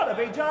got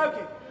to be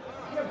joking.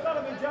 You've got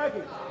to be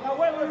joking. Now,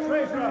 whether the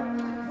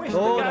Treasurer wished to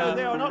go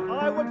there or not,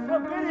 I would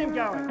forbid him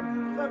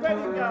going. Forbid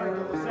him going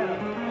to the Senate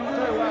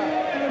to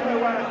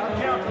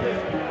account for this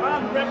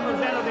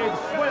unrepresentative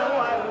swill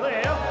over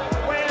there,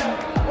 where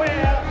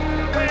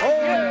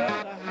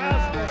the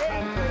House will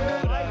come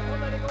to a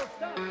political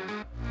stunt.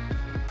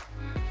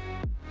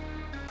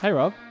 Hey,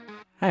 Rob.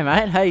 Hey,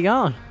 mate. How you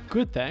going?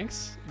 Good,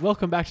 thanks.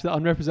 Welcome back to the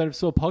Unrepresentative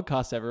Soil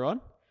podcast,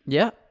 everyone.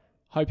 Yeah.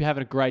 Hope you're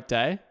having a great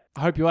day. I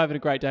hope you're having a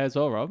great day as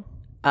well, Rob.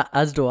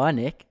 As do I,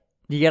 Nick.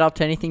 Did you get up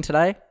to anything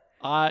today?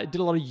 I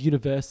did a lot of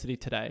university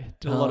today.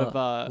 Did a lot of...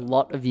 A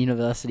lot of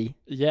university.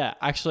 Yeah,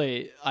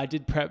 actually, I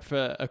did prep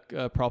for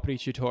a property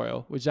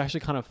tutorial, which is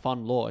actually kind of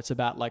fun law. It's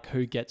about like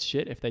who gets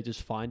shit if they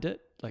just find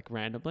it, like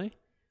randomly.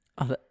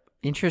 Oh,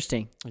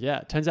 interesting.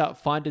 Yeah, it turns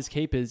out finders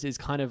keepers is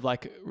kind of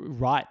like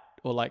right,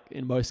 or like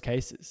in most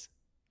cases.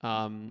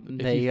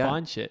 If you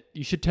find shit,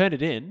 you should turn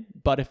it in,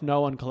 but if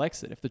no one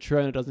collects it, if the true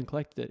owner doesn't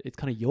collect it, it's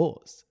kind of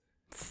yours.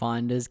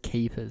 Finders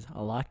keepers.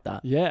 I like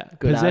that. Yeah.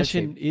 Good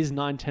Possession attitude. is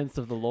 9/10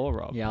 of the law,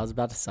 Rob. Yeah, I was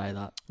about to say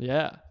that.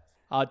 Yeah.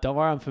 Don't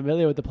worry, I'm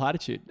familiar with the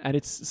platitude, and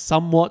it's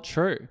somewhat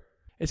true.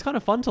 It's kind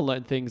of fun to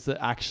learn things that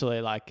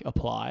actually like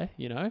apply,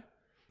 you know?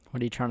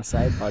 What are you trying to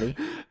say, buddy?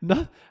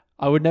 No,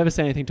 I would never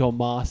say anything to a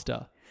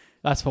master.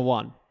 That's for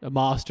one. A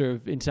master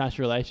of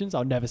international relations,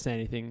 I'll never say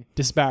anything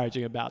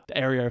disparaging about the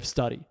area of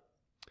study.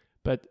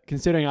 But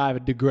considering I have a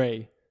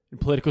degree in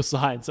political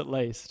science, at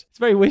least, it's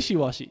very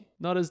wishy-washy.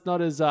 Not as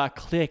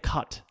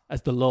clear-cut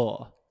as the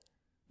law.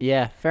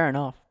 Yeah, fair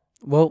enough.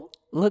 Well,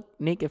 look,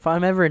 Nick, if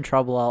I'm ever in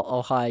trouble,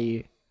 I'll hire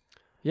you.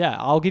 Yeah,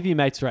 I'll give you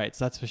mates rates,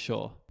 that's for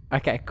sure.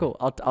 Okay, cool.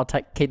 I'll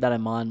keep that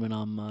in mind when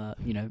I'm,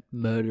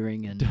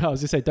 murdering and... I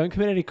was going to say, don't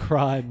commit any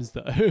crimes,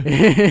 though.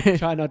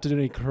 Try not to do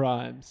any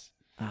crimes.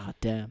 Ah,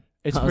 damn.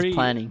 I was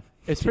planning.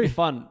 It's pretty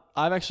fun.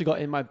 I've actually got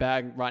in my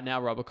bag right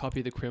now, Rob, a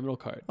copy of the criminal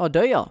code. Oh,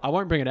 do you? I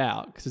won't bring it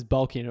out because it's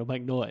bulky and it'll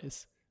make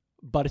noise.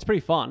 But it's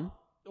pretty fun.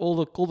 All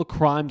the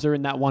crimes are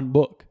in that one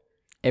book.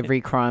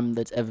 Every crime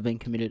that's ever been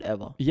committed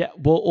ever. Yeah,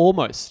 well,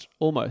 almost.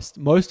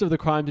 Most of the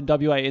crimes in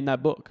WA in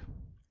that book.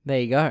 There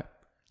you go.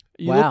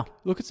 Wow.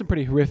 Look at some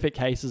pretty horrific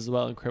cases as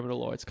well in criminal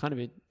law. It's kind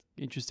of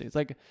interesting. It's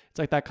like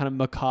that kind of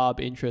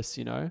macabre interest,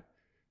 you know?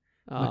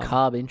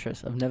 Macabre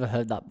interest. I've never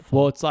heard that before.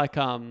 Well, it's like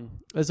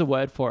there's a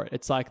word for it.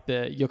 It's like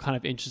you're kind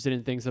of interested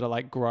in things that are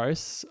like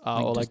gross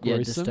or like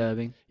gruesome.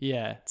 Disturbing.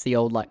 Yeah. It's the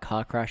old like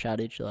car crash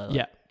adage. Like,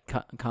 yeah.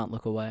 Can't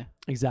look away.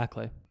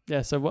 Exactly.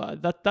 Yeah. So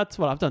that's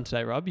what I've done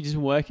today, Rob. You just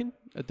been working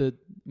at the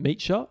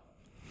meat shop.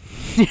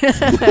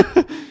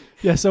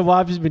 Yeah. So what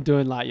I've just been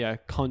doing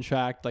like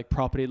contract, like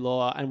property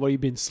law, and what have you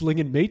been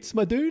slinging meats,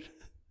 my dude?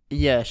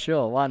 Yeah,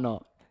 sure. Why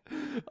not?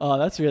 Oh,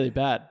 that's really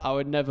bad. I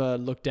would never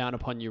look down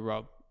upon you,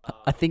 Rob.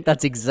 I think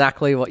that's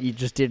exactly what you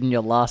just did in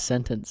your last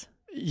sentence.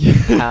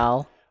 Yeah.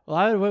 Pal. Well,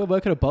 I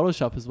work at a bottle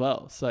shop as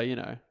well. So,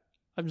 I'm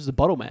just a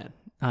bottle man.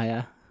 Oh,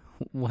 yeah.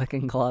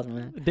 Working class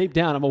man. Deep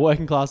down, I'm a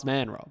working class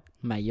man, Rob.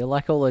 Mate, you're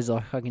like all those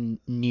like fucking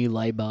new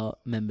Labour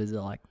members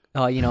are like,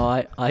 oh,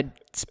 I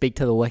speak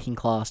to the working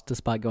class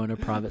despite going to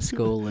private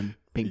school and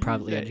being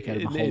privately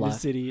educated my whole in life. the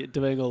city,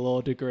 doing a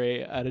law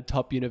degree at a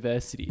top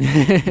university.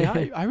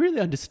 Yeah, I really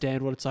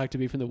understand what it's like to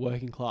be from the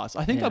working class.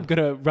 I think I'm going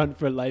to run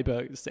for a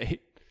Labour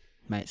seat.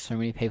 Mate, so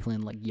many people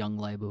in like young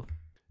Labour.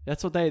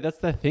 That's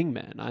their thing,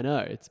 man. I know,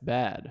 it's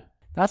bad.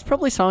 That's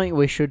probably something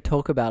we should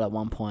talk about at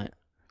one point.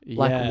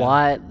 Like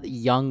why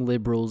young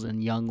Liberals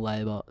and young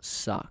Labour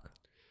suck.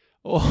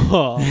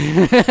 Oh,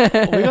 we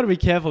got to be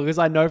careful because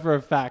I know for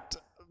a fact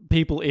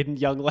people in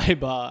young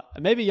Labour,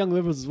 and maybe young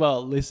Liberals as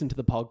well, listen to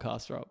the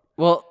podcast, Rob.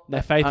 Well,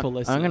 they're faithful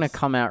listeners. I'm going to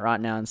come out right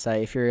now and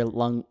say, if you're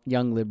a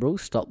young Liberal,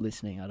 stop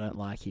listening. I don't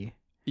like you.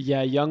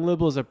 Yeah, young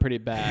Liberals are pretty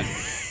bad.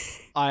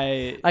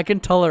 I can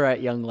tolerate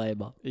young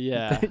Labour.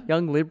 Yeah.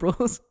 Young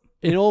Liberals?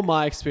 In all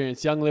my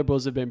experience, young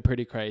Liberals have been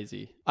pretty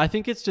crazy. I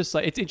think it's just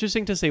like, it's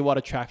interesting to see what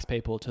attracts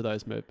people to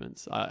those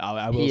movements,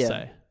 I will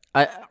say.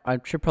 I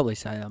should probably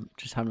say I'm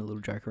just having a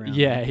little joke around.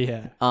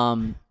 Yeah.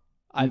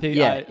 I think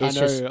I know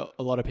just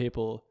a lot of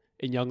people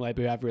in Young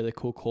Labour who have really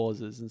cool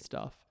causes and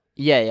stuff.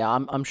 Yeah,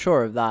 I'm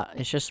sure of that.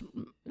 It's just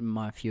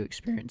my few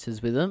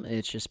experiences with them.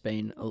 It's just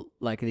been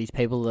like these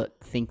people that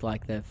think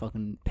like they're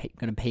fucking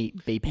going to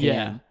be PM.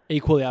 Yeah,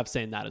 equally I've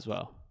seen that as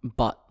well.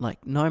 But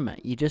like, no,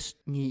 mate, you're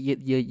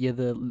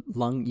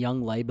the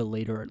young Labour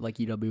leader at like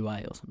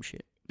UWA or some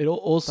shit. It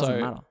also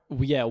doesn't matter.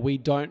 Yeah, we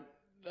don't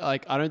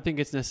like. I don't think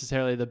it's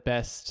necessarily the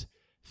best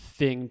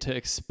thing to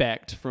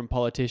expect from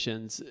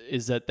politicians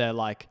is that they're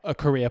like a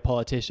career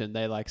politician.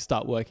 They like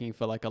start working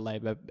for like a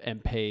Labour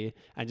MP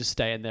and just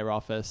stay in their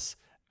office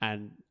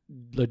and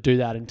do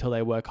that until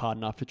they work hard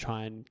enough to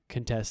try and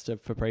contest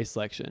for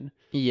pre-selection.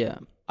 Yeah.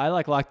 I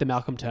like the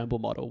Malcolm Turnbull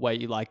model where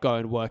you like go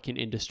and work in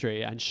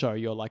industry and show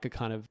you're like a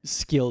kind of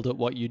skilled at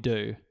what you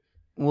do.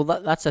 Well,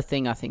 that's a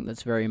thing I think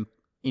that's very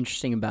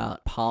interesting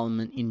about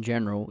Parliament in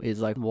general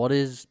is like, what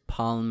is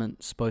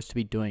Parliament supposed to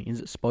be doing? Is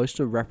it supposed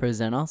to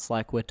represent us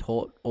like we're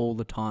taught all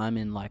the time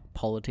in like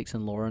politics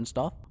and law and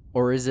stuff?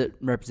 Or is it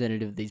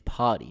representative of these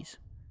parties?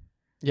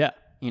 Yeah.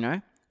 You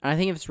know? And I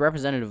think if it's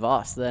representative of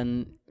us,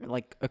 then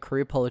like a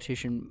career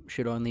politician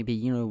should only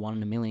be, 1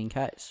 in a million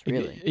case,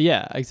 really.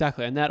 Yeah,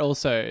 exactly. And that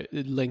also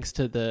links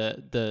to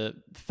the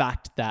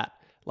fact that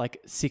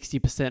like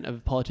 60%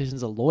 of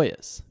politicians are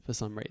lawyers for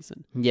some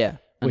reason. Yeah,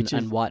 Which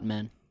and is- white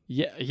men.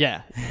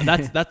 Yeah. And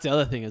that's the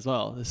other thing as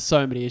well. There's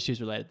so many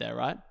issues related there,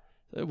 right?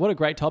 What a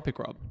great topic,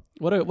 Rob.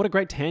 What a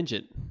great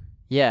tangent.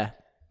 Yeah,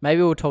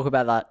 maybe we'll talk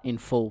about that in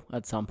full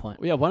at some point.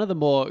 Yeah, one of the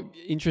more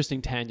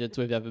interesting tangents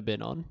we've ever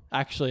been on.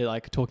 Actually,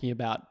 like talking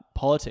about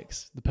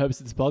politics, the purpose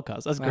of this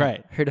podcast. That's Wow,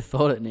 great. Who'd have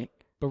thought it, Nick?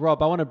 But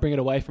Rob, I want to bring it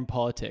away from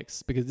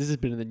politics because this has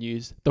been in the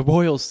news. The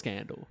royal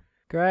scandal.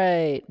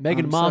 Great.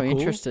 Meghan I'm Markle, so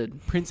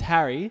interested. Prince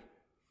Harry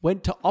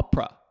went to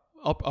Oprah.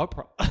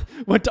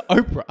 Went to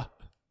Oprah.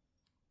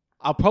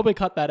 I'll probably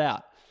cut that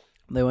out.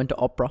 They went to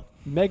opera.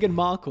 Meghan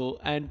Markle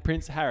and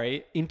Prince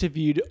Harry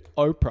interviewed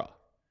Oprah.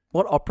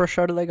 What opera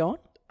show do they go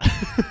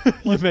on?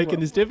 You're making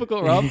this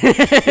difficult, Rob.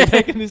 You're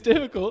making this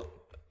difficult.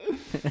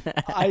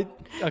 I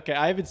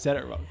haven't said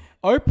it wrong.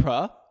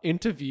 Oprah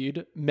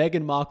interviewed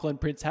Meghan Markle and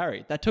Prince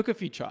Harry. That took a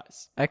few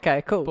tries,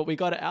 Okay, cool. but we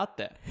got it out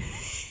there.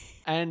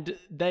 And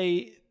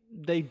they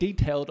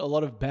detailed a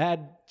lot of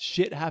bad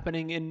shit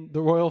happening in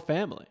the royal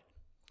family.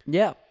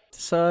 Yeah.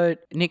 So,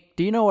 Nick,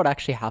 do you know what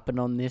actually happened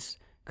on this?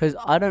 Because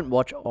I don't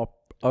watch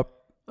Oprah.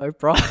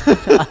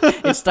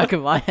 It's stuck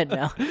in my head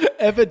now.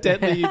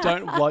 Evidently, you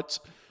don't watch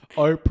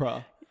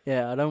Oprah.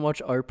 Yeah, I don't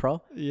watch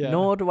Oprah. Yeah.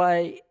 Nor do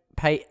I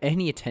pay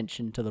any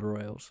attention to the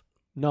royals.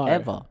 No.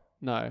 Ever.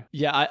 No.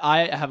 Yeah,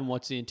 I haven't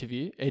watched the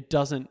interview. It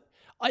doesn't...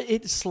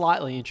 it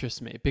slightly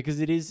interests me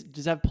because it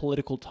does have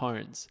political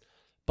tones.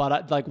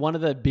 But like one of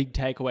the big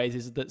takeaways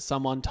is that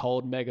someone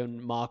told Meghan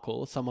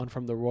Markle, someone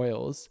from the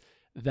royals,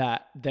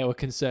 that they were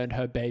concerned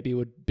her baby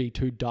would be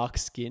too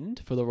dark-skinned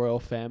for the royal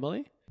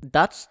family.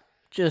 That's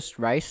just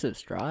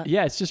racist, right?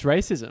 Yeah, it's just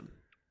racism.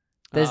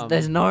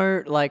 There's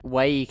no like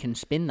way you can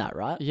spin that,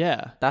 right?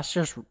 Yeah. That's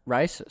just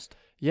racist.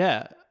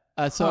 Yeah.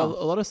 So Huh.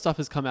 a lot of stuff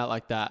has come out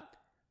like that.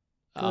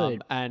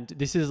 Good. And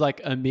this is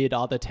like amid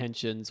other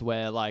tensions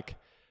where like,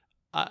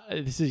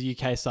 this is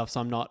UK stuff,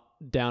 so I'm not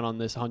down on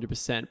this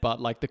 100%,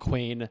 but like the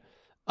Queen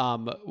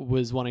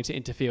was wanting to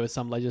interfere with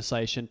some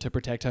legislation to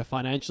protect her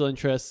financial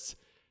interests.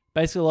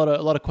 Basically, a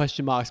lot of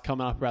question marks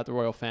coming up about the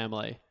royal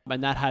family.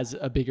 And that has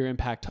a bigger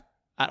impact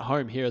at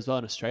home here as well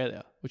in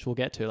Australia, which we'll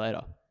get to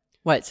later.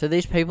 Wait, so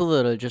these people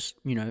that are just,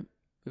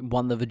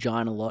 won the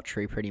vagina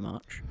lottery pretty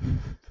much.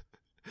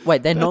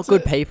 Wait, they're not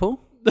good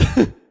people?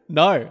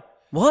 No.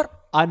 What?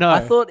 I know.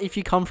 I thought if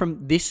you come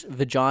from this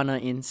vagina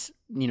in,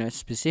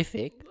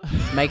 specific,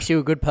 makes you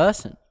a good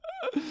person.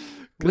 It's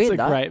Weird, a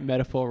that. great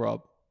metaphor,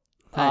 Rob.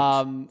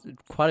 Thanks.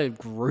 Quite a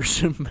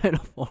gruesome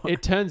metaphor.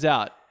 It turns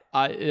out,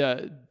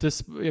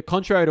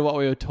 contrary to what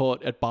we were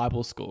taught at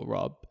Bible school,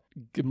 Rob,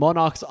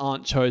 monarchs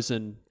aren't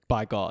chosen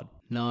by God.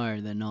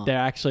 No, they're not. They're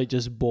actually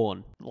just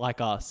born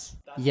like us.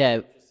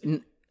 Yeah,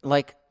 I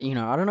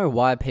don't know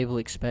why people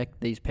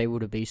expect these people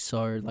to be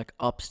so like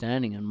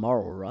upstanding and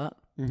moral, right?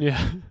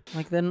 Yeah.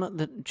 Like they're not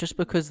just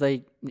because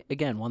they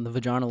again won the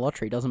vagina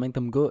lottery doesn't make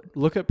them good.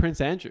 Look at Prince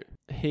Andrew.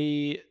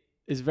 He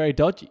is very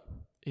dodgy.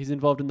 He's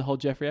involved in the whole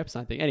Jeffrey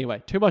Epstein thing.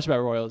 Anyway, too much about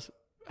royals.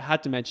 I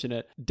had to mention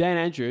it. Dan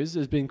Andrews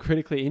has been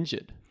critically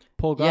injured.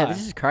 Poor guy. Yeah,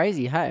 this is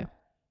crazy. Hey,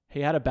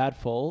 He had a bad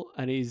fall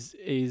and he's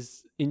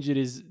injured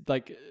his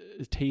like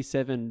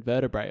T7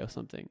 vertebrae or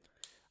something.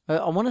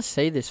 I want to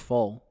see this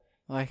fall.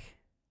 Like,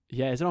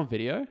 Yeah, is it on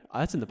video?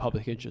 That's in the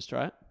public interest,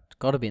 right? it's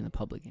got to be in the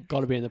public interest.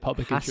 Got to be in the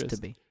public Has interest.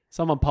 to be.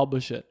 Someone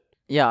publish it.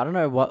 Yeah, I don't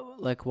know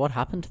what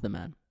happened to the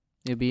man.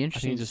 It'd be I think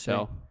interesting he to just see.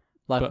 fell.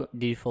 Like, but-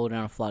 did he fall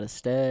down a flight of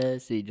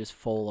stairs? Did he just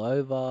fall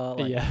over?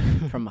 Like,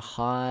 Yeah. from a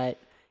height?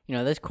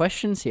 There's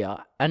questions here,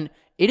 and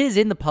it is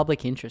in the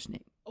public interest,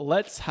 Nick.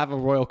 Let's have a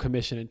royal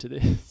commission into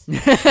this.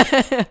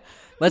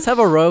 Let's have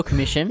a royal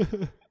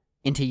commission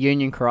into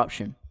union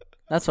corruption.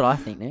 That's what I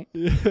think, Nick.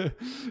 Yeah.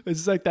 It's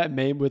just like that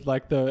meme with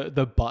like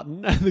the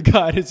button and the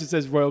guy just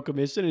says royal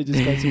commission and it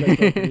just goes to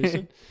royal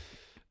commission.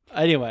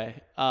 Anyway,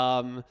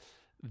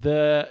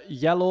 the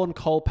Yallourn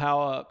coal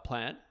power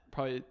plant,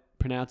 probably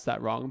pronounced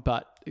that wrong,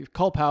 but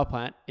coal power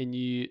plant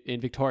in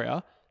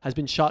Victoria has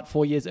been shut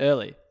 4 years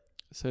early.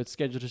 So it's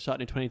scheduled to shut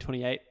in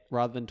 2028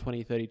 rather than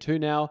 2032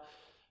 now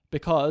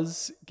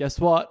because guess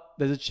what?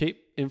 There's a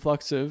cheap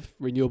influx of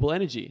renewable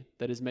energy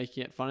that is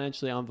making it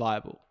financially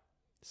unviable.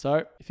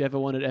 So if you ever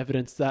wanted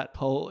evidence that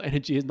coal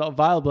energy is not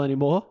viable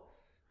anymore,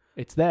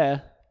 it's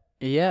there.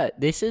 Yeah,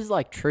 this is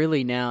like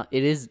truly now.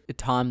 It is a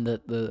time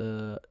that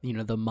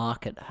the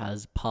market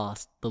has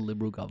passed the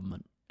Liberal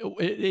government.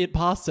 It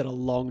passed it a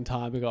long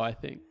time ago, I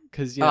think.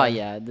 Because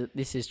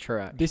This is true.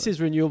 Actually. this is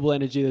renewable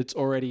energy that's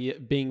already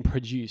being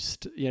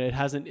produced.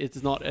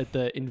 It's not at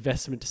the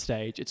investment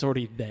stage. It's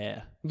already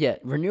there. Yeah,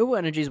 renewable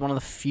energy is one of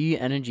the few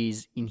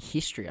energies in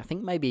history. I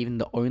think maybe even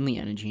the only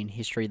energy in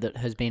history that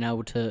has been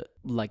able to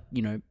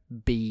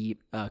be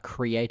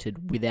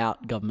created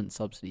without government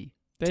subsidy.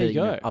 There you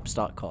go.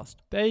 Upstart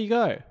cost. There you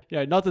go.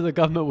 Not that the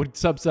government would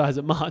subsidize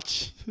it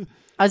much.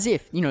 As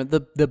if,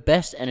 the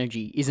best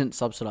energy isn't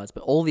subsidized,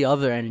 but all the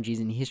other energies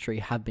in history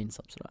have been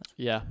subsidized.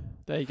 Yeah,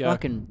 there you go.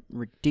 Fucking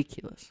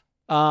ridiculous.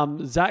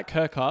 Zach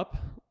Kirkup,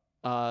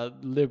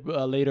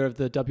 leader of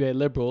the WA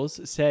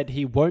Liberals, said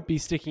he won't be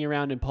sticking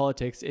around in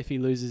politics if he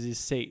loses his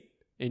seat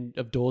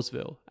of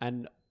Dawesville.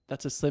 And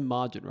that's a slim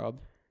margin, Rob.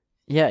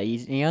 Yeah,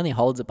 he only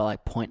holds it by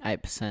like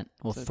 0.8%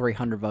 or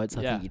 300 votes,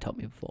 I think you told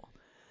me before.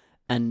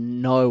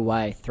 And no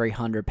way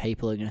 300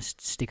 people are going to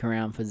stick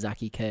around for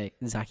Zachy K,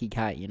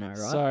 you know, right?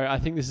 So I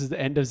think this is the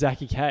end of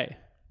Zachy K.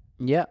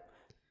 Yeah.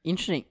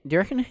 Interesting. Do you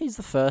reckon he's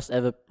the first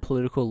ever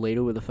political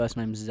leader with the first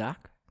name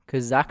Zach?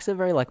 Because Zach's a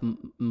very like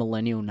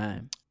millennial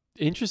name.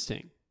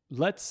 Interesting.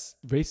 Let's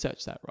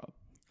research that,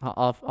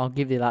 Rob. I'll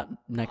give you that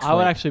next week. I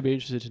would actually be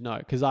interested to know,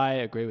 because I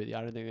agree with you.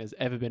 I don't think there's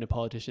ever been a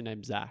politician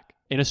named Zach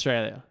in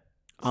Australia.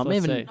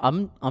 So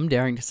I'm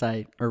daring to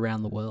say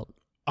around the world.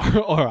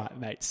 All right,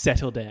 mate,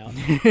 settle down.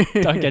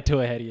 Don't get too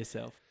ahead of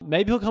yourself.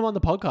 Maybe he'll come on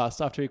the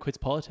podcast after he quits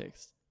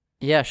politics.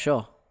 Yeah,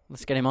 sure.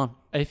 Let's get him on.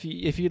 If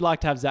you'd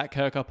like to have Zach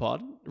Kirkup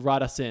on,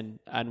 write us in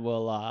and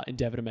we'll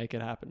endeavour to make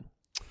it happen.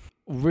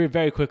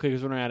 Very quickly,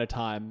 because we're running out of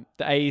time,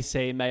 the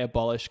AEC may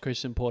abolish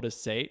Christian Porter's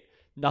seat.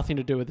 Nothing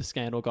to do with the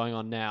scandal going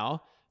on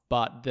now,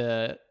 but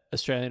the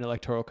Australian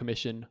Electoral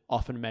Commission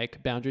often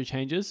make boundary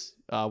changes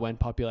when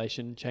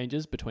population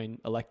changes between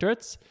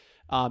electorates.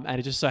 And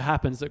it just so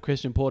happens that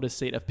Christian Porter's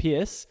seat of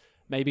Pearce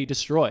may be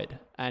destroyed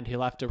and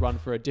he'll have to run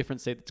for a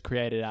different seat that's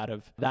created out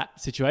of that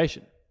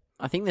situation.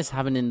 I think this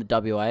happened in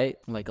the WA,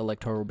 like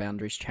electoral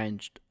boundaries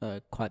changed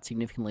quite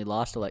significantly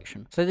last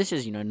election. So this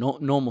is,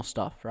 normal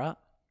stuff, right?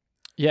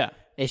 Yeah.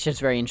 It's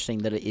just very interesting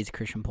that it is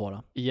Christian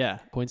Porter. Yeah,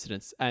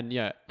 coincidence. And,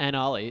 Anne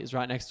Ali is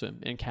right next to him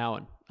in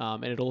Cowan,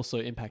 and it'll also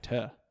impact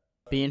her.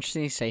 Be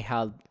interesting to see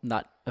how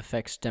that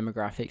affects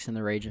demographics in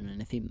the region and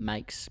if it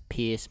makes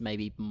Pearce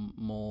maybe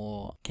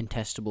more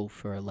contestable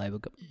for a Labor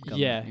government.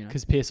 Yeah,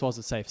 because Pearce was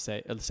a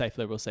safe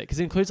Liberal seat, because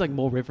it includes like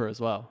Moore River as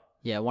well.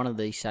 Yeah, one of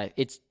these safe.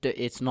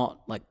 It's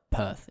not like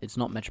Perth. It's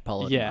not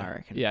metropolitan, I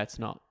reckon. Yeah, it's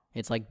not.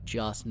 It's like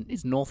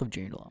it's north of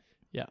Joondalup.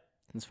 Yeah.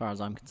 As far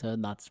as I'm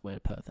concerned, that's where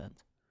Perth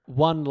ends.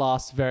 One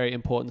last very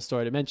important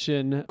story to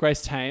mention.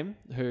 Grace Tame,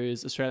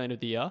 who's Australian of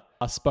the Year,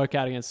 spoke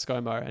out against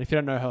ScoMo. And if you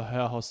don't know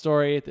her whole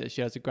story,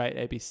 she has a great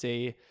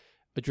ABC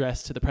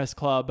address to the press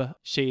club.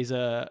 She's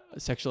a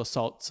sexual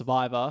assault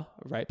survivor,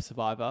 a rape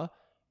survivor,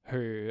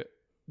 who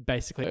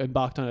basically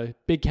embarked on a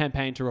big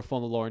campaign to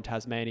reform the law in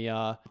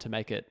Tasmania to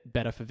make it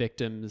better for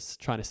victims,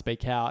 trying to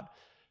speak out,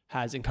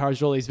 has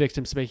encouraged all these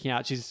victims speaking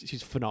out.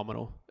 She's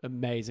phenomenal,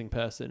 amazing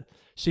person.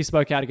 She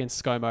spoke out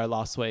against ScoMo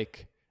last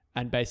week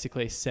and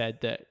basically said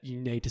that you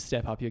need to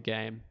step up your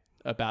game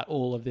about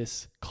all of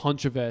this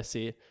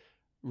controversy,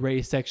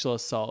 sexual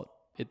assault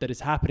that is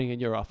happening in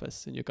your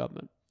office, in your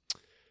government.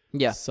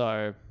 Yeah.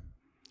 So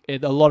a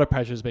lot of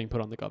pressure is being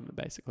put on the government,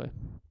 basically.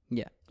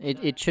 Yeah.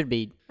 It should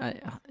be,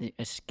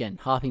 again,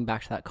 harping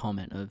back to that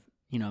comment of,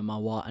 my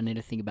wife, I need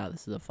to think about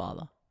this as a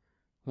father.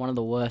 One of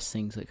the worst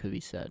things that could be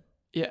said.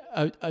 Yeah,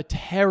 a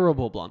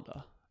terrible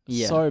blunder.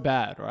 Yeah. So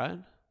bad, right?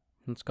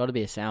 It's got to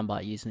be a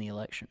soundbite used in the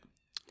election.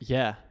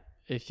 Yeah.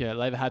 If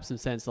Labor have some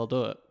sense, they'll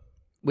do it.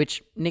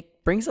 Which,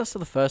 Nick, brings us to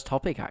the first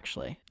topic,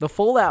 actually. The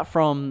fallout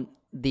from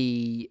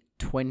the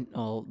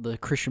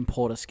Christian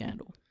Porter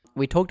scandal.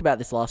 We talked about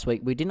this last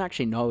week. We didn't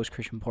actually know it was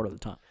Christian Porter at the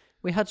time.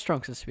 We had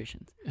strong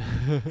suspicions.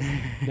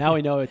 Now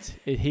we know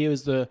he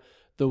was the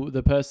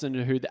person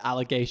who the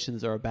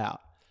allegations are about.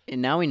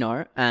 And now we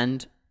know,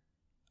 and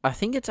I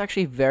think it's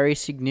actually very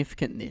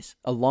significant, this,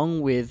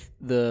 along with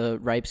the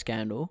rape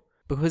scandal,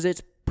 because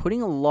it's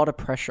putting a lot of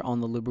pressure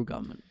on the Liberal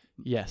government.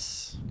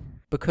 Yes.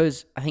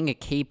 Because I think a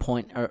key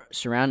point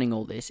surrounding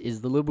all this is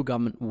the Liberal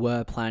government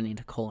were planning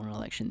to call an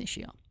election this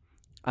year.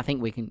 I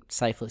think we can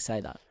safely say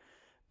that.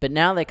 But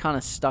now they're kind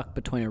of stuck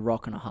between a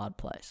rock and a hard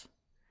place.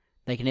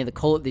 They can either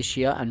call it this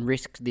year and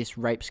risk this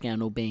rape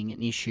scandal being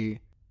an issue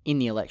in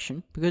the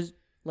election, because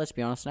let's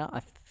be honest now,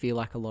 I feel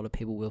like a lot of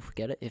people will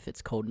forget it if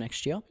it's called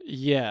next year.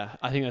 Yeah,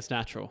 I think that's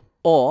natural.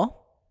 Or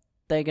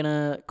they're going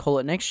to call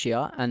it next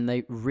year and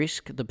they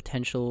risk the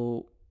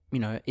potential,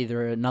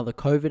 either another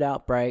COVID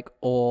outbreak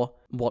or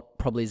what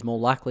probably is more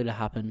likely to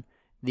happen,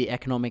 the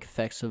economic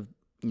effects of,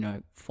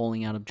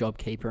 falling out of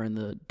JobKeeper and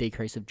the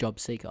decrease of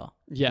JobSeeker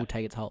will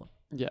take its hold.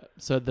 Yeah.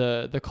 So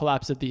the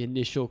collapse of the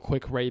initial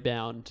quick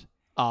rebound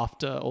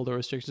after all the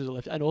restrictions are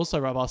lifted. And also,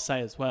 Rob, I'll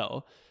say as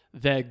well,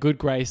 their good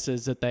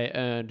graces that they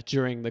earned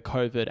during the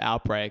COVID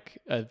outbreak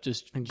of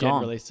just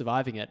generally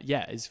surviving it,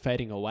 is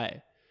fading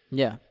away.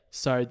 Yeah.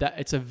 So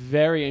it's a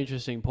very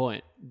interesting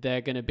point. They're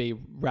going to be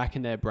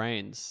racking their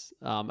brains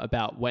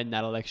about when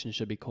that election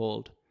should be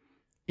called.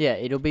 Yeah,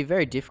 it'll be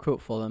very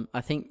difficult for them.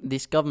 I think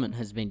this government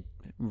has been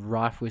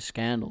rife with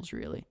scandals,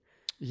 really.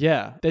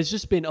 Yeah, there's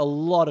just been a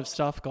lot of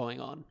stuff going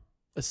on,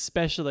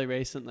 especially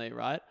recently,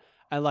 right?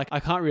 And I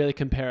can't really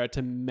compare it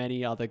to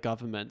many other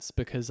governments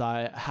because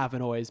I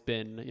haven't always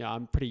been,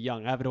 I'm pretty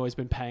young. I haven't always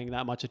been paying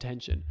that much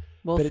attention.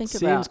 Well, but it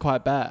seems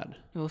quite bad.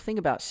 Well, think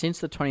about since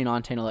the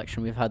 2019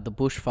 election, we've had the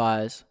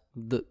bushfires,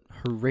 the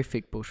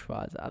horrific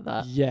bushfires at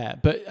that. Yeah,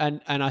 but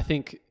and I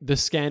think the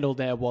scandal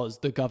there was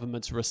the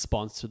government's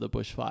response to the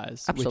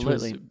bushfires.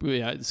 Absolutely.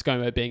 Which was,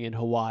 ScoMo being in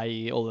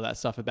Hawaii, all of that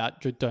stuff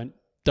about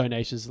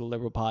donations to the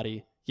Liberal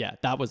Party Yeah,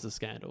 that was the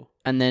scandal.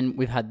 And then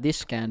we've had this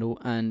scandal,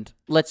 and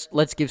let's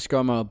give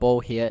ScoMo a ball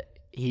here.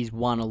 He's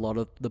won a lot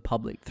of the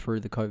public through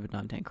the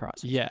COVID-19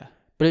 crisis. Yeah.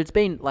 But it's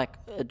been like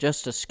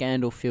just a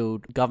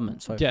scandal-filled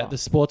government so Yeah, far. the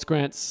sports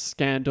grants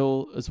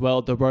scandal as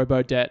well, the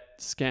robo-debt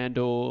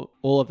scandal,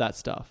 all of that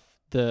stuff.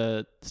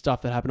 The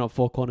stuff that happened on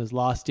Four Corners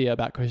last year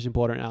about Christian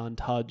Porter and Alan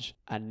Tudge,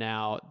 and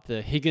now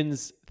the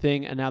Higgins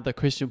thing, and now the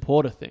Christian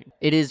Porter thing.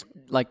 It is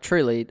like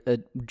truly a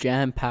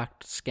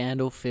jam-packed,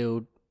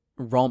 scandal-filled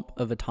romp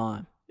of a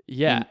time.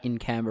 Yeah. In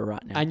Canberra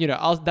right now.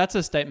 And, that's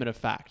a statement of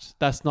fact.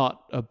 That's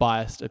not a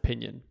biased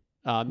opinion.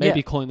 Maybe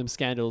Yeah. calling them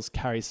scandals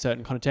carries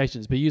certain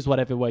connotations, but use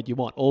whatever word you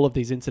want. All of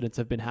these incidents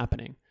have been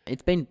happening.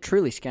 It's been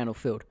truly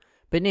scandal-filled.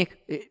 But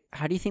Nick,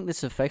 how do you think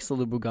this affects the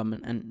Liberal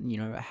government?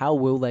 And, how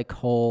will they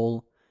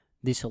call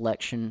this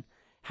election?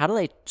 How do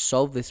they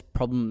solve this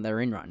problem they're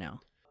in right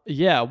now?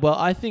 Yeah, well,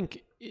 I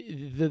think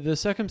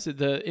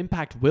the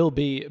impact will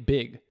be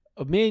big.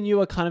 Me and you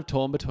are kind of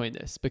torn between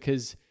this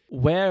because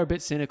we're a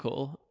bit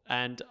cynical,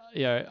 and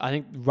I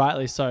think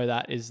rightly so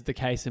that is the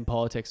case in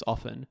politics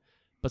often,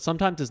 but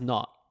sometimes it's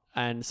not.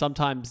 And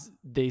sometimes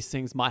these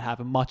things might have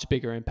a much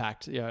bigger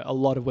impact. A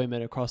lot of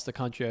women across the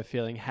country are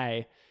feeling,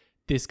 hey,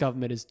 this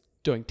government is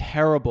doing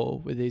terrible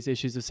with these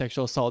issues of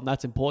sexual assault, and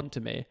that's important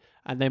to me.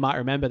 And they might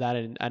remember that,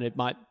 and it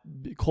might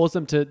cause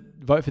them to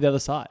vote for the other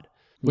side,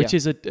 which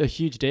is a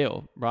huge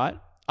deal, right?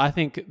 I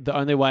think the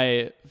only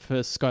way for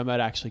ScoMo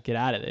to actually get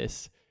out of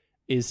this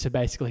is to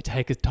basically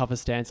take a tougher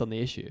stance on the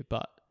issue.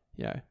 But,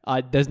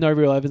 there's no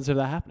real evidence of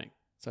that happening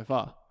so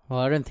far. Well,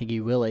 I don't think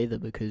he will either,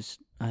 because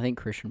I think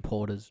Christian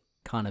Porter's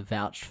kind of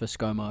vouched for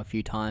ScoMo a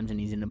few times, and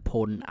he's an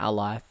important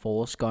ally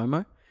for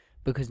ScoMo.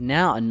 Because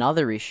now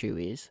another issue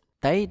is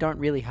they don't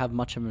really have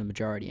much of a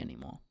majority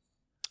anymore.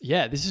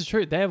 Yeah, this is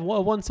true. They have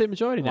a one-seat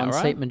majority now, right?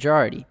 One-seat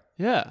majority.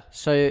 Yeah.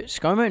 So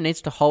ScoMo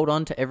needs to hold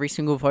on to every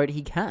single vote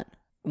he can.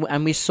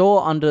 And we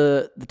saw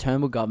under the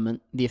Turnbull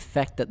government the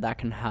effect that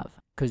can have.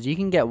 Because you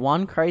can get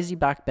one crazy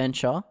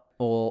backbencher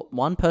or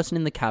one person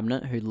in the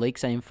cabinet who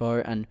leaks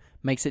info and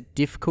makes it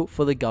difficult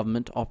for the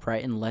government to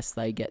operate unless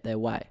they get their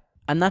way.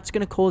 And that's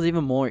going to cause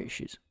even more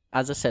issues.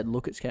 As I said,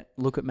 look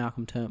at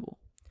Malcolm Turnbull.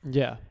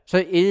 Yeah. So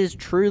it is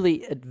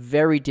truly a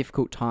very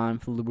difficult time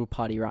for the Liberal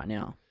Party right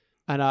now.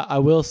 And I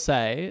will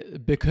say,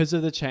 because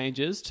of the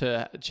changes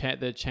to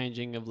the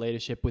changing of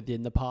leadership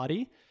within the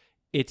party,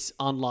 it's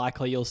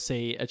unlikely you'll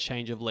see a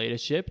change of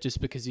leadership just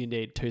because you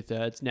need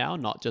 2/3 now,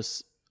 not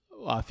just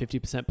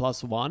 50%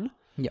 plus one.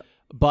 Yep.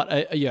 But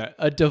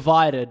a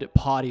divided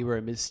party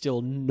room is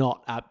still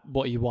not at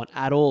what you want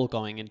at all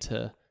going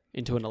into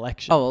an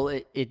election. Oh,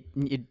 well,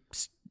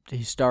 it's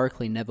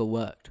historically never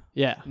worked.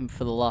 Yeah.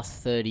 For the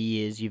last 30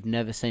 years, you've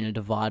never seen a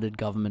divided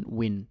government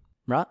win,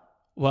 right?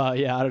 Well,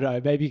 yeah, I don't know.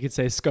 Maybe you could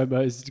say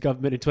ScoMo's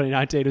government in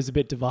 2019 was a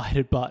bit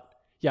divided, but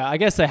yeah, I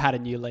guess they had a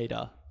new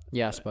leader.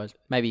 Yeah, I suppose.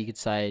 Maybe you could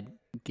say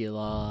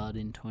Gillard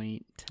in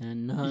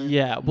 2010. No,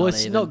 yeah, well,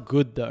 it's not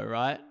good though,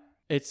 right?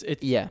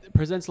 It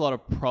presents a lot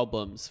of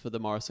problems for the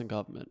Morrison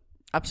government.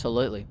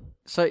 Absolutely.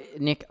 So,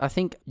 Nick, I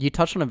think you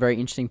touched on a very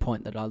interesting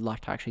point that I'd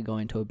like to actually go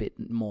into a bit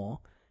more.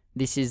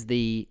 This is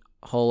the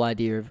whole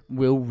idea of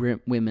will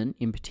women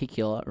in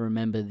particular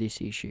remember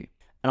this issue?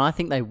 And I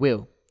think they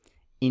will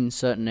in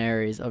certain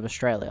areas of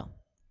Australia.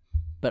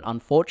 But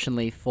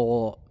unfortunately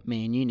for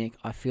me and you, Nick,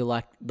 I feel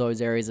like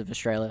those areas of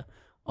Australia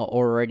are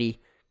already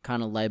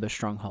kind of Labor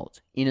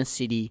strongholds. Inner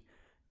city,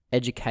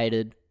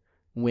 educated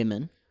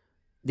women.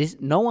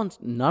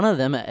 None of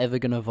them are ever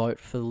going to vote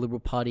for the Liberal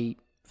Party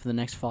for the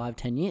next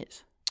 5-10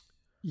 years.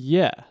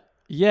 Yeah.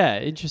 Yeah,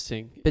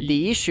 interesting. But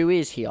the issue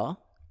is here,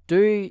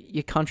 do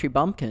your country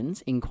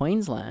bumpkins in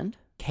Queensland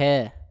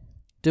care?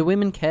 Do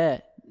women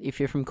care if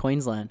you're from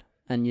Queensland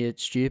and you're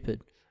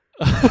stupid?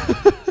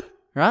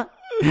 Right?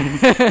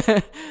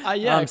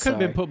 Yeah, it could have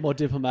been put more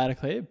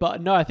diplomatically.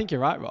 But no, I think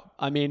you're right, Rob.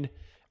 I mean,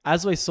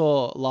 as we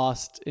saw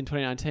last in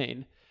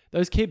 2019,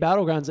 those key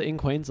battlegrounds are in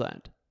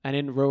Queensland and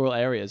in rural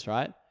areas,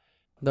 right?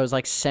 Those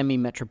like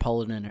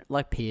semi-metropolitan,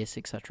 like Pierce,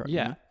 etc.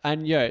 Yeah,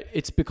 and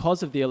it's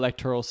because of the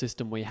electoral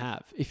system we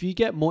have. If you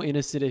get more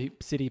inner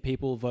city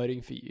people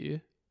voting for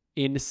you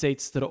in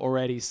seats that are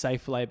already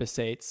safe Labor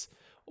seats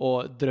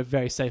or that are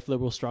very safe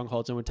Liberal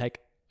strongholds and would take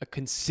a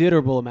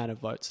considerable amount of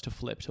votes to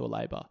flip to a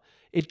Labor,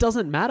 it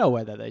doesn't matter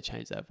whether they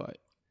change their vote.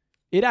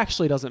 It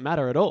actually doesn't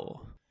matter at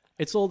all.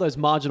 It's all those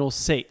marginal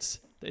seats.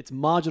 It's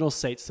marginal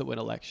seats that win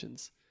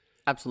elections.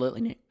 Absolutely,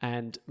 Nick.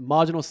 And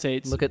marginal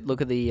seats. Look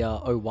at the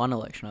 01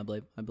 election. I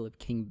believe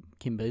Kim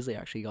Beazley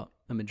actually got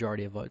a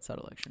majority of votes that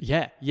election.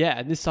 Yeah,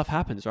 and this stuff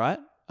happens, right?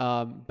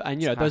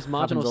 Those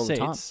marginal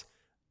seats,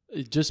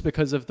 just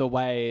because of the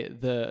way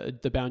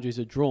the boundaries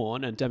are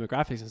drawn and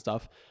demographics and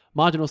stuff,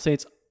 marginal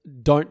seats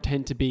don't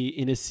tend to be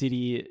inner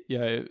city,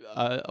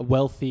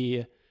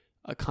 wealthy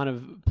kind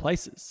of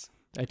places.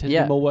 They tend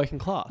to be more working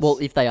class. Well,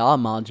 if they are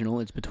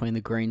marginal, it's between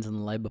the Greens and the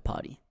Labor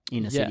Party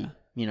in a city.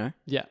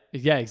 Yeah,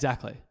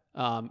 exactly.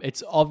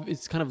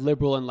 It's kind of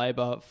Liberal and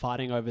Labor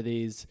fighting over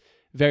these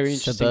very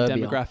interesting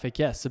Suburbia. demographic.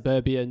 Yeah,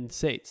 suburban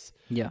seats.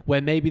 Yeah.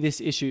 Where maybe this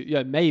issue,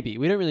 maybe,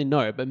 we don't really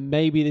know, but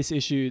maybe this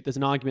issue, there's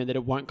an argument that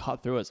it won't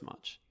cut through as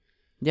much.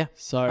 Yeah.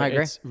 So I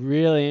agree. it's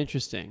really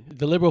interesting.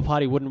 The Liberal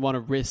Party wouldn't want to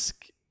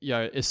risk,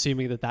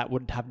 assuming that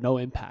would have no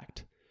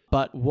impact.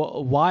 But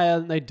why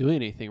aren't they doing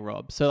anything,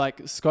 Rob? So like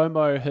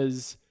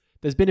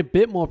there's been a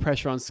bit more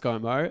pressure on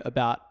ScoMo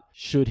about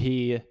should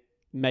he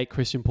make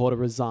Christian Porter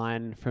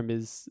resign from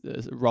his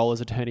role as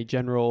Attorney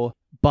General,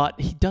 but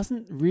he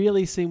doesn't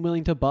really seem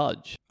willing to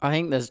budge. I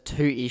think there's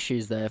two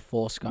issues there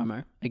for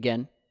ScoMo.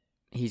 Again,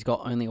 he's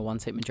got only a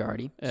one-seat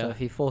majority. So Yeah. if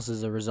he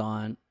forces a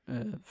resign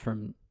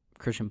from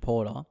Christian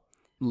Porter,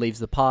 leaves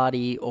the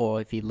party, or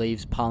if he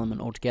leaves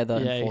Parliament altogether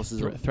and forces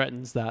he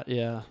threatens that,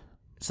 yeah.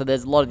 So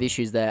there's a lot of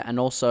issues there. And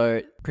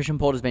also, Christian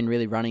Porter's been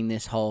really running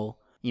this whole,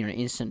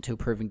 innocent till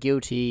proven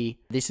guilty.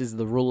 This is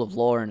the rule of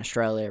law in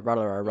Australia, rah,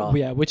 rah, rah, rah.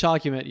 Yeah, which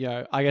argument,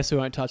 I guess we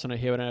won't touch on it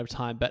here, we don't have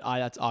time, but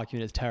that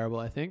argument is terrible,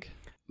 I think.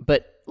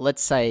 But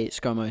let's say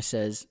ScoMo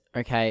says,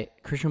 okay,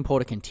 Christian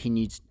Porter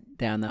continues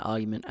down that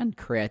argument and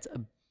creates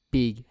a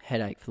big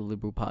headache for the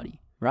Liberal Party,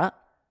 right?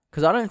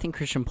 Because I don't think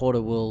Christian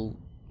Porter will,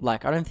 I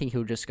don't think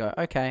he'll just go,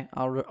 okay,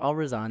 I'll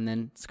resign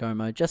then,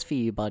 ScoMo, just for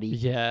you, buddy.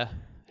 Yeah,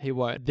 he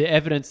won't. The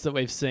evidence that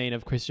we've seen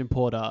of Christian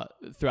Porter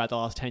throughout the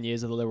last 10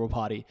 years of the Liberal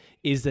Party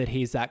is that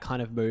he's that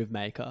kind of move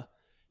maker.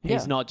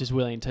 He's not just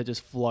willing to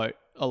just float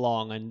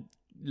along and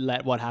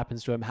let what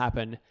happens to him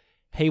happen.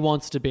 He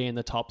wants to be in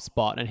the top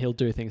spot and he'll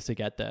do things to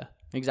get there.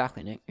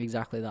 Exactly, Nick.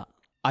 Exactly that.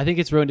 I think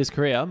it's ruined his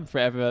career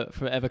forever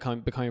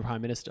becoming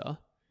Prime Minister.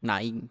 Nah,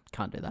 he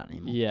can't do that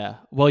anymore. Yeah.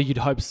 Well, you'd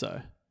hope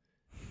so.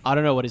 I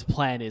don't know what his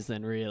plan is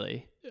then,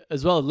 really.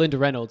 As well as Linda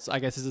Reynolds, I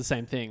guess, is the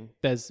same thing.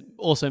 There's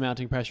also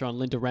mounting pressure on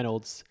Linda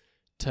Reynolds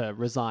to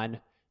resign.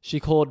 She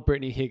called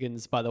Brittany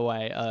Higgins, by the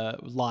way, a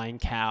lying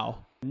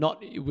cow.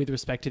 Not with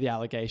respect to the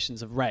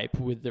allegations of rape,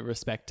 with the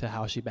respect to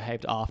how she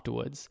behaved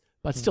afterwards.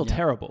 But still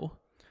terrible.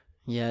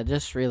 Yeah,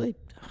 just really,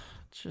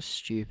 it's just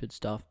stupid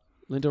stuff.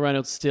 Linda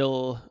Reynolds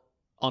still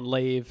on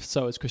leave,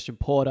 so is Christian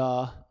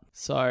Porter.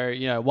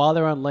 So, while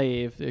they're on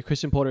leave,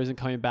 Christian Porter isn't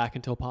coming back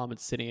until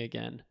Parliament's sitting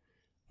again.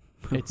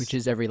 Which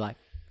is every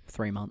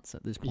 3 months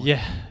at this point.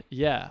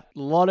 Yeah. A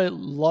lot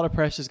of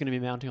pressure is going to be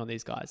mounting on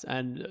these guys.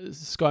 And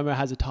ScoMo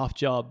has a tough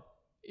job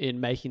in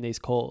making these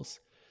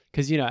calls.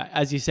 Because,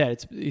 as you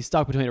said, he's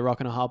stuck between a rock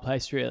and a hard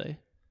place, really.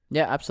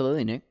 Yeah,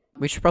 absolutely, Nick.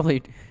 We should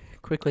probably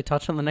quickly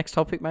touch on the next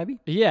topic, maybe?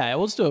 Yeah,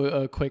 we'll just do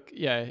a quick...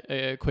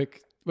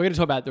 We're going to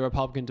talk about the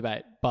Republican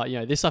debate. But,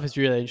 this stuff is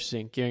really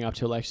interesting, gearing up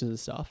to elections and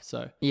stuff.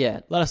 So yeah,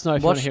 let us know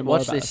if you want to hear more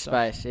watch about this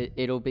stuff. space.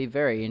 It'll be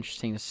very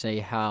interesting to see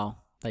how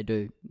they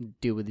do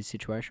deal with this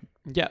situation.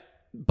 Yeah,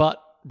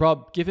 but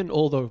Rob, given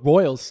all the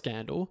Royals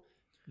scandal,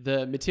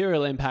 the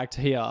material impact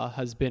here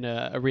has been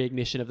a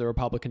reignition of the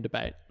Republican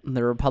debate.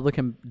 The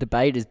Republican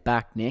debate is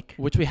back, Nick.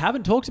 Which we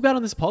haven't talked about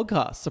on this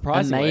podcast,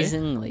 surprisingly.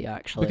 Amazingly,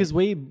 actually. Because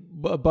we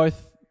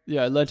both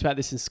learnt about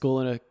this in school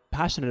and are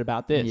passionate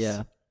about this.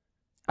 Yeah.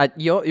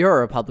 You're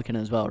a Republican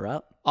as well,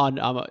 right? I'm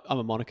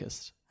a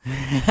monarchist.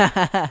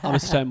 I'm a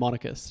stone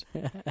monarchist.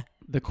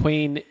 The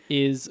Queen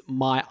is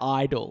my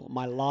idol,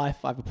 my life.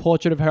 I have a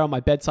portrait of her on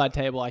my bedside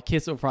table. I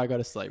kiss her before I go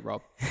to sleep,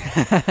 Rob.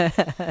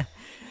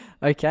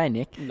 Okay,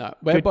 Nick. No,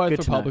 we're both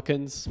good to know.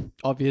 Republicans,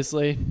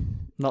 obviously.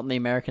 Not in the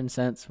American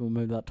sense. We'll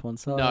move that to one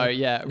side. No,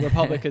 yeah.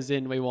 Republic as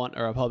in we want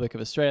a Republic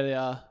of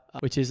Australia,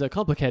 which is a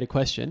complicated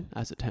question,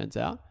 as it turns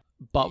out.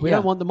 But we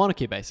don't want the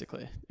monarchy,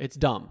 basically. It's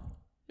dumb,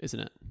 isn't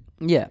it?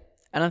 Yeah.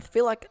 And I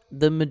feel like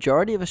the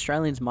majority of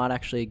Australians might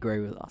actually agree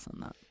with us on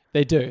that.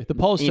 They do. The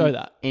polls show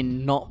that.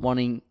 In not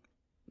wanting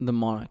the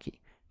monarchy.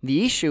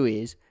 The issue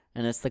is,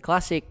 and it's the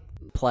classic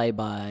play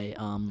by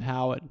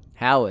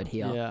Howard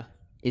here,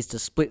 is to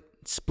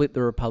split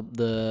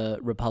the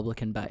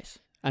Republican base.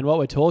 And what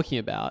we're talking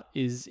about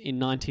is in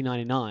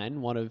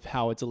 1999, one of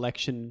Howard's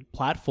election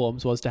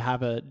platforms was to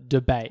have a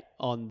debate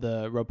on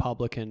the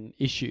Republican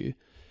issue.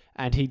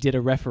 And he did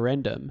a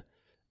referendum.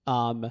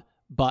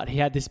 But he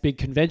had this big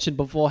convention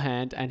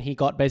beforehand and he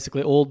got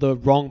basically all the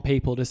wrong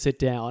people to sit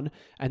down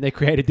and they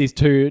created these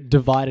two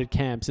divided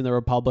camps in the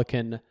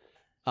Republican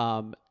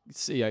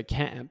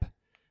camp.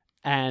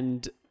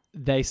 And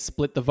they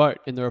split the vote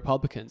in the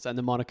Republicans and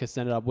the monarchists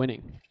ended up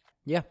winning.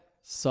 Yeah.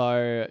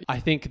 So I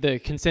think the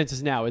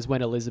consensus now is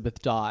when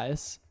Elizabeth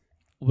dies,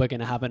 we're going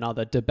to have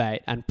another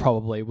debate and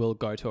probably we'll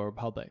go to a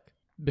republic.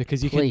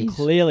 Because you can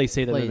clearly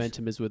see the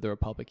momentum is with the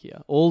republic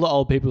here. All the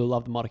old people who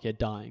love the monarchy are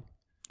dying.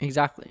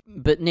 Exactly.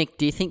 But Nick,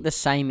 do you think the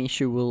same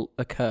issue will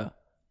occur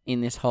in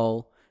this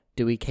whole,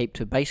 do we keep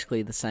to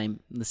basically the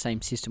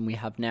same system we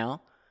have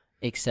now,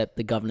 except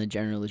the Governor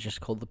General is just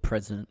called the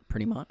President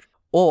pretty much?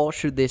 Or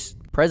should this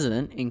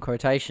President, in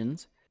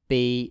quotations,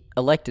 be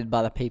elected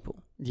by the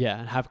people? Yeah,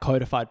 and have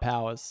codified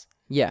powers.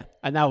 Yeah.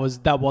 And that was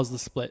the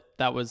split.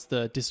 That was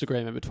the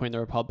disagreement between the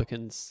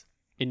Republicans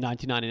in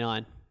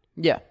 1999.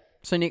 Yeah.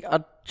 So Nick,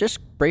 I'd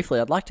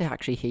like to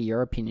actually hear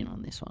your opinion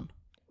on this one.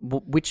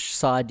 Which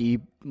side do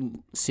you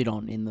sit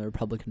on in the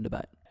Republican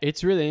debate?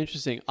 It's really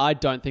interesting. I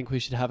don't think we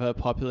should have a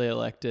popularly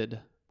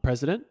elected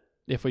president.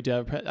 If we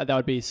do, that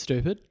would be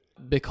stupid.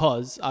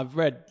 because I've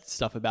read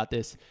stuff about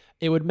this.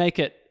 It would make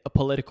it a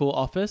political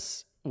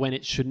office when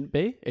it shouldn't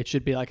be. It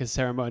should be like a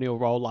ceremonial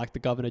role like the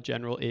Governor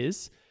General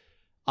is.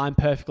 I'm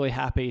perfectly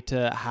happy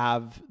to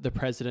have the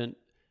president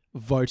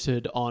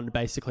voted on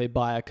basically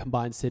by a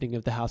combined sitting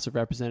of the House of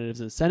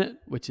Representatives and Senate,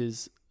 which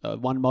is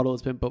one model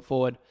that's been put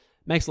forward.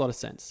 Makes a lot of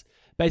sense.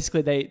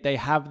 Basically, they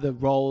have the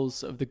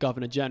roles of the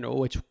Governor General,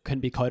 which can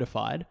be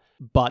codified,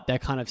 but they're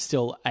kind of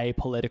still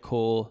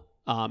apolitical,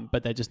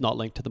 but they're just not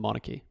linked to the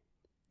monarchy.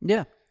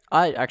 Yeah,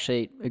 I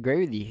actually agree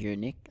with you here,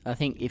 Nick. I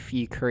think if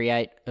you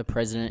create a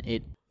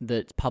president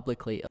that's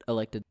publicly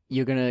elected,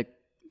 you're going to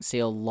see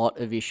a lot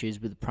of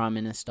issues with the Prime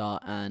Minister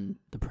and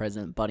the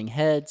President butting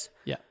heads.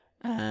 Yeah.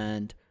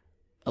 And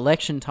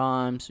election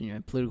times,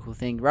 political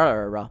things,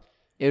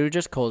 It would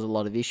just cause a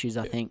lot of issues,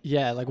 I think.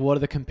 Yeah, like what are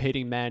the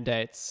competing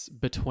mandates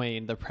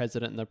between the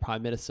President and the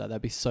Prime Minister?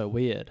 That'd be so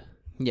weird.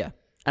 Yeah.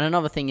 And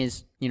another thing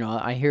is,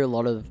 I hear a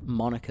lot of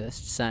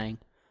monarchists saying,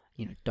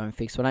 don't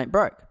fix what ain't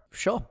broke.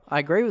 Sure, I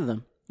agree with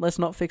them. Let's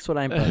not fix what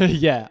ain't broke.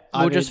 Yeah.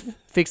 We'll just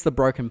fix the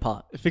broken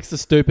part. Fix the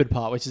stupid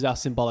part, which is our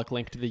symbolic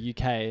link to the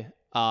UK,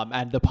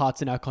 and the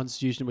parts in our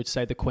constitution which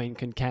say the Queen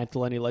can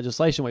cancel any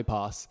legislation we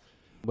pass,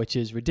 which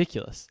is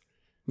ridiculous.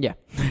 Yeah.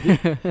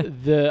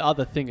 The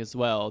other thing as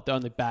well, the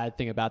only bad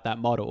thing about that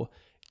model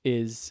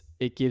is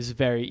it gives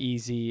very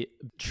easy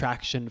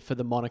traction for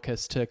the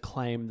monarchists to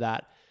claim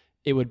that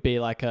it would be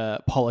like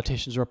a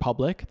politician's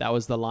republic. That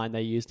was the line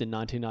they used in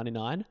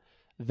 1999,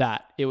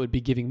 that it would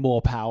be giving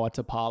more power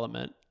to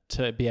Parliament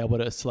to be able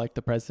to select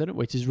the president,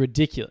 which is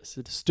ridiculous.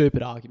 It's a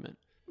stupid argument.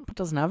 It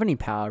doesn't have any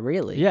power,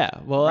 really. Yeah,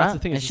 well, that's the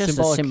thing. It's just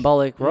a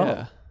symbolic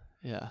role.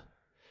 Yeah.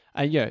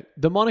 And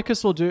the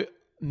monarchists will do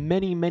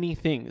many, many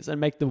things and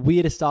make the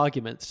weirdest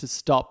arguments to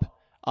stop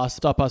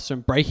us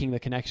from breaking the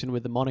connection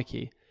with the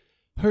monarchy.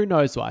 Who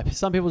knows why?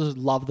 Some people just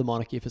love the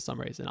monarchy for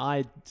some reason.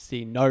 I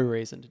see no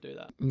reason to do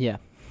that. Yeah.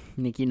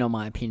 Nick, you know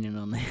my opinion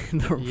on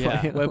the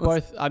Yeah, we're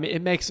both... I mean,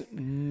 it makes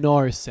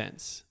no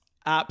sense.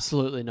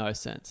 Absolutely no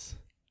sense.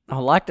 I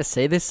like to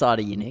see this side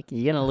of you, Nick.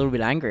 You're getting a little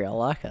bit angry. I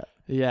like it.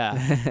 Yeah.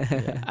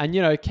 Yeah.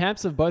 And,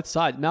 camps of both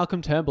sides.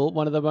 Malcolm Turnbull,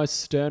 one of the most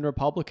stern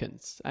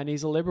Republicans, and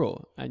he's a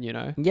liberal. And,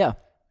 Yeah.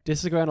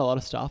 disagree on a lot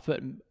of stuff,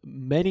 but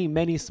many,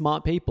 many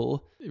smart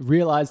people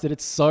realize that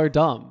it's so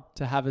dumb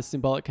to have a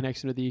symbolic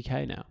connection with the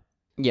UK now.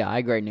 Yeah, I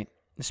agree, Nick.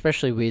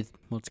 Especially with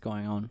what's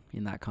going on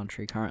in that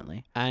country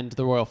currently. And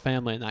the royal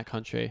family in that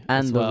country.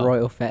 And as the well.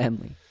 royal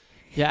family.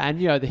 Yeah, and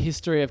the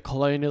history of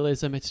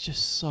colonialism, it's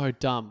just so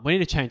dumb. We need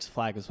to change the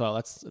flag as well.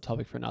 That's a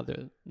topic for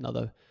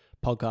another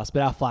podcast.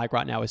 But our flag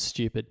right now is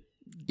stupid.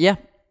 Yeah.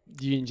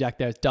 Union Jack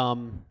there is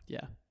dumb.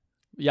 Yeah.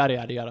 Yada,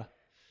 yada, yada.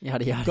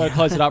 Yada, yada. Got to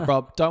close it up,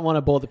 Rob. Don't want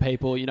to bore the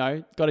people,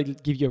 Got to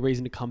give you a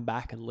reason to come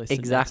back and listen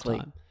Exactly.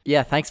 next time.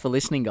 Yeah, thanks for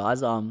listening,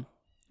 guys. A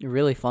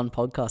really fun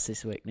podcast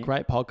this week, Nick.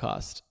 Great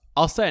podcast.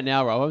 I'll say it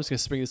now, Rob. I'm just going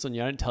to spring this on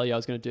you. I didn't tell you I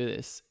was going to do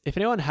this. If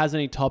anyone has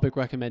any topic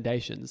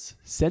recommendations,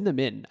 send them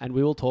in and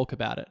we will talk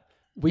about it.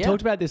 We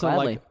talked about this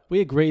gladly.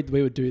 we agreed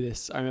we would do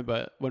this. I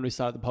remember when we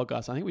started the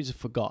podcast, I think we just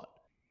forgot.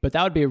 But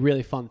that would be a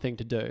really fun thing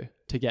to do,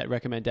 to get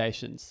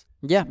recommendations.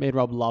 Yeah. Me and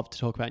Rob love to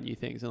talk about new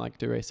things and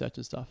do research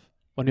and stuff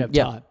when we have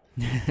Yeah. time.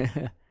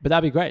 But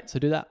that'd be great. So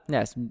do that.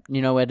 Yes.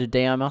 You know where to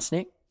DM us,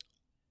 Nick?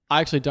 I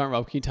actually don't,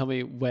 Rob. Can you tell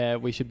me where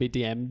we should be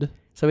DM'd?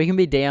 So we can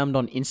be DM'd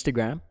on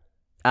Instagram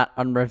at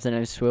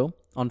Unrepresentative Swill,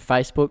 on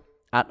Facebook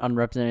at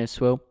Unrepresentative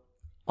Swill,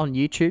 on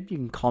YouTube you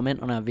can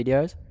comment on our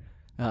videos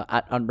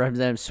at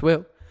Unrepresentative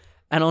Swill,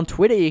 and on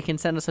Twitter you can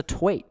send us a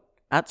tweet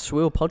at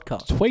Swill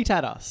Podcast. Tweet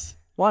at us.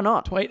 Why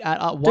not? Tweet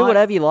at us. Do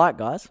whatever you like,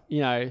 guys.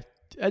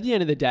 At the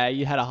end of the day,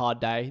 you had a hard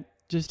day.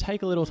 Just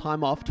take a little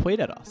time off. Tweet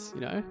at us.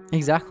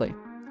 Exactly.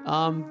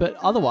 But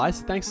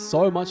otherwise, thanks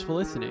so much for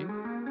listening.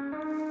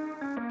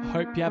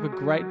 Hope you have a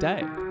great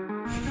day.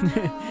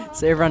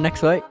 See everyone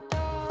next week.